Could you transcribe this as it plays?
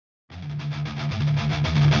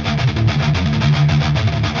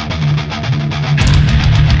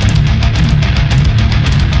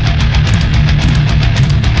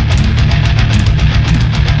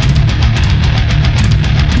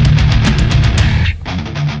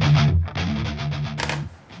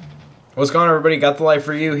What's going on, everybody? Got the life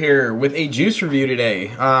for you here with a juice review today.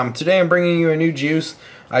 Today I'm bringing you a new juice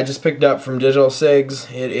I just picked up from Digital Cigs.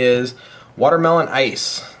 It is watermelon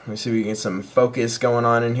ice. Let me see if we can get some focus going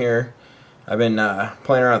on in here. I've been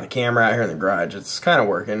playing around with the camera out here in the garage. It's kind of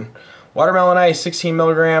working. Watermelon ice, 16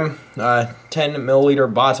 milligram, 10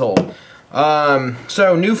 milliliter bottle.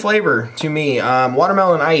 So new flavor to me.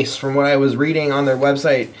 Watermelon ice, from what I was reading on their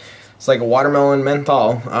website, it's like a watermelon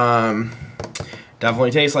menthol.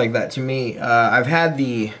 Definitely tastes like that to me. I've had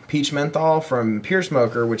the peach menthol from Pure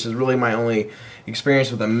Smoker, which is really my only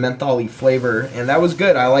experience with a mentholy flavor, and that was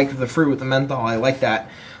good. I liked the fruit with the menthol. I like that.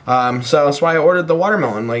 So that's why I ordered the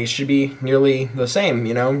watermelon. Like, it should be nearly the same,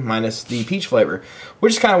 you know, minus the peach flavor,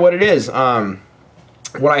 which is kind of what it is.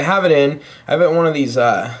 What I have it in, I have it in one of these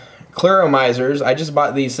Claromizers. I just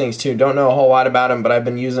bought these things too. Don't know a whole lot about them, but I've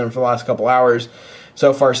been using them for the last couple hours.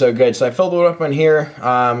 So far, so good. So I filled it up in here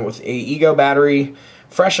with a Ego battery,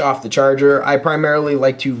 fresh off the charger. I primarily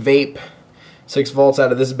like to vape 6 volts out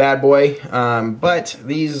of this bad boy, but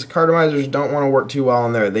these cartomizers don't want to work too well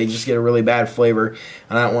in there. They just get a really bad flavor,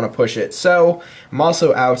 and I don't want to push it. So I'm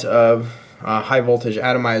also out of high voltage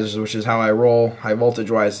atomizers, which is how I roll high voltage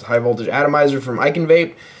wise. High voltage atomizer from I Can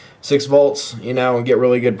Vape, 6 volts, you know, and get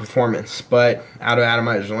really good performance. But out of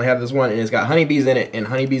atomizers, I only have this one, and it's got honeybees in it, and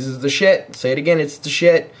honeybees is the shit. Say it again, it's the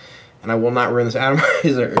shit, and I will not ruin this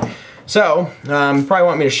atomizer. So, you probably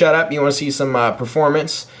want me to shut up. You want to see some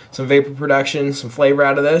performance, some vapor production, some flavor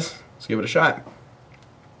out of this? Let's give it a shot.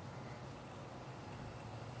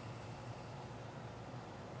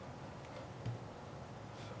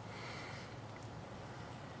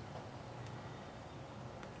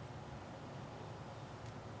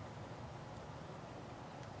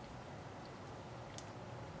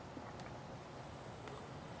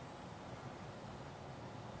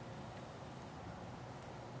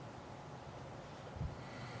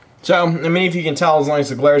 So, I mean, if you can tell, as long as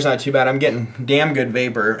the glare's not too bad, I'm getting damn good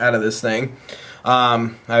vapor out of this thing.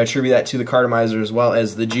 I attribute that to the cartomizer as well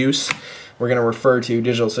as the juice. We're going to refer to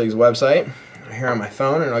Digital Cigs' website here on my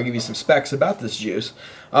phone, and I'll give you some specs about this juice.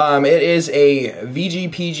 It is a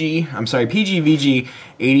PG-VG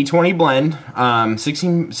 80-20 blend,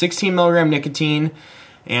 16 milligram nicotine,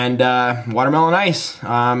 and watermelon ice.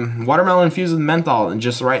 Watermelon infused with menthol and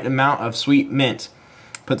just the right amount of sweet mint.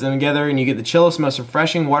 Put them together and you get the chillest, most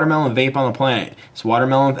refreshing watermelon vape on the planet. It's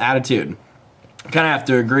watermelon with attitude. I kind of have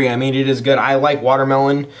to agree. I mean, it is good. I like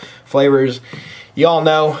watermelon flavors. You all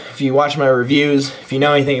know, if you watch my reviews, if you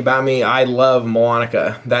know anything about me, I love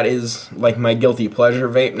Melonica. That is like my guilty pleasure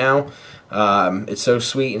vape now. It's so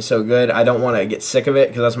sweet and so good. I don't want to get sick of it,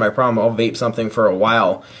 because that's my problem. I'll vape something for a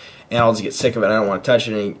while and I'll just get sick of it. I don't want to touch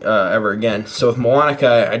it ever again. So with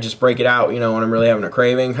Melonica, I just break it out, you know, when I'm really having a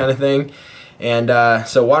craving kind of thing. And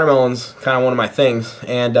so watermelon's kind of one of my things,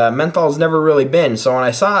 and menthol's never really been. So when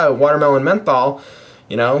I saw watermelon menthol,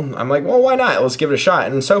 you know, I'm like, well, why not? Let's give it a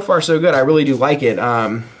shot. And so far, so good. I really do like it.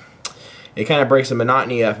 It kind of breaks the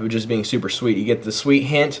monotony of just being super sweet. You get the sweet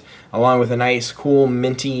hint along with a nice, cool,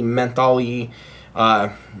 minty, mentholy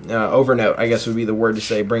overnote, I guess would be the word to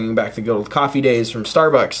say, bringing back the good old coffee days from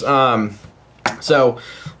Starbucks. So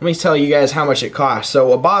let me tell you guys how much it costs.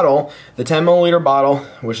 So a bottle, the 10 milliliter bottle,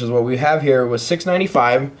 which is what we have here, was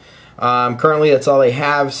 $6.95. Currently that's all they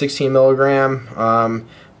have, 16 milligram. I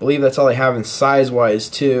believe that's all they have in size-wise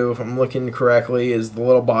too, if I'm looking correctly, is the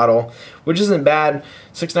little bottle, which isn't bad.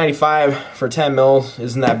 $6.95 for 10 mils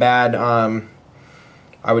isn't that bad.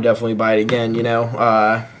 I would definitely buy it again, you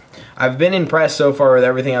know. I've been impressed so far with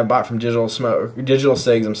everything I've bought from Digital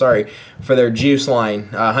Cigs, I'm sorry, for their juice line.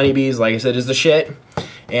 Honeybees, like I said, is the shit,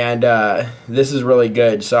 and this is really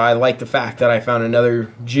good. So I like the fact that I found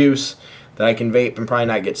another juice that I can vape and probably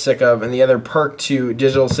not get sick of. And the other perk to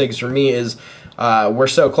Digital Cigs for me is we're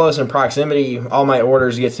so close in proximity. All my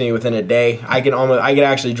orders get to me within a day. I could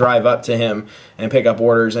actually drive up to him and pick up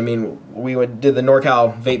orders. I mean, we did the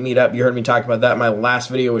NorCal vape meetup. You heard me talk about that in my last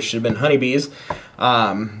video, which should have been honeybees.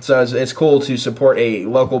 So it's cool to support a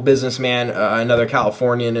local businessman, another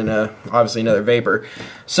Californian, and obviously another vapor.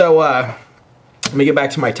 So let me get back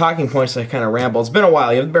to my talking points. I kind of ramble. It's been a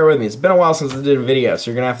while. You have to bear with me. It's been a while since I did a video, so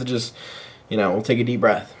you're gonna have to just, you know, we'll take a deep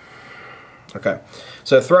breath. Okay.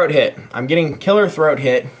 So throat hit. I'm getting killer throat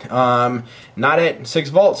hit, not at 6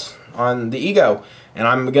 volts on the Ego. And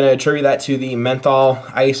I'm going to attribute that to the menthol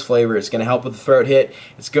ice flavor. It's going to help with the throat hit.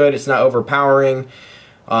 It's good. It's not overpowering.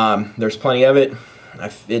 There's plenty of it.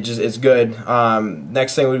 It's good.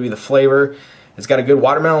 Next thing would be the flavor. It's got a good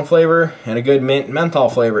watermelon flavor and a good menthol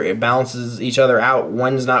flavor. It balances each other out.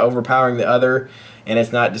 One's not overpowering the other, and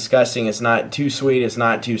it's not disgusting. It's not too sweet. It's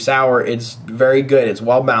not too sour. It's very good. It's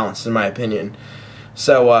well balanced in my opinion.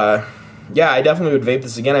 So yeah, I definitely would vape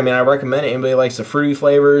this again. I mean, I recommend it. Anybody likes the fruity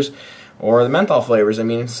flavors or the menthol flavors, I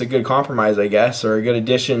mean, it's a good compromise, I guess, or a good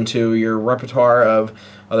addition to your repertoire of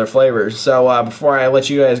other flavors. So before I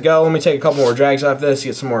let you guys go, let me take a couple more drags off this,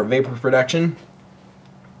 get some more vapor production.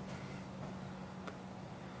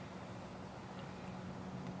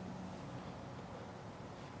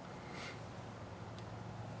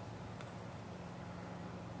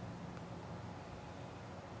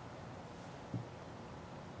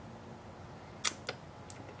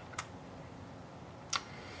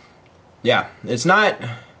 Yeah, it's not,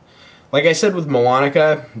 like I said with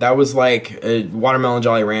Melonica, that was like a Watermelon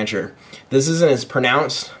Jolly Rancher. This isn't as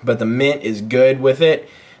pronounced, but the mint is good with it,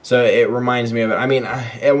 so it reminds me of it. I mean,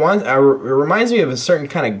 it reminds me of a certain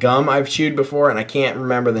kind of gum I've chewed before, and I can't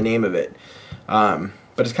remember the name of it.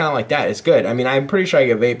 But it's kind of like that. It's good. I mean, I'm pretty sure I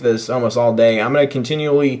could vape this almost all day. I'm going to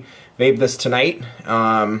continually vape this tonight,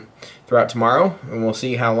 throughout tomorrow, and we'll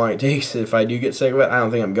see how long it takes if I do get sick of it. I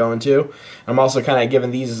don't think I'm going to. I'm also kind of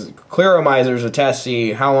giving these Clearomizers a test,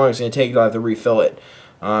 see how long it's going to take till I have to refill it.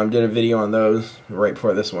 Did a video on those right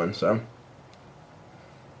before this one, so.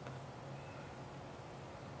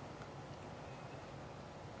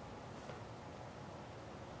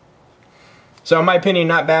 So in my opinion,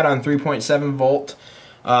 not bad on 3.7 volt.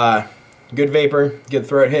 Good vapor, good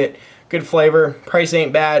throat hit, good flavor, price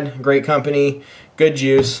ain't bad, great company, good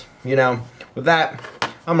juice. You know, with that,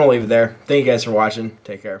 I'm going to leave it there. Thank you guys for watching.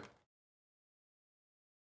 Take care.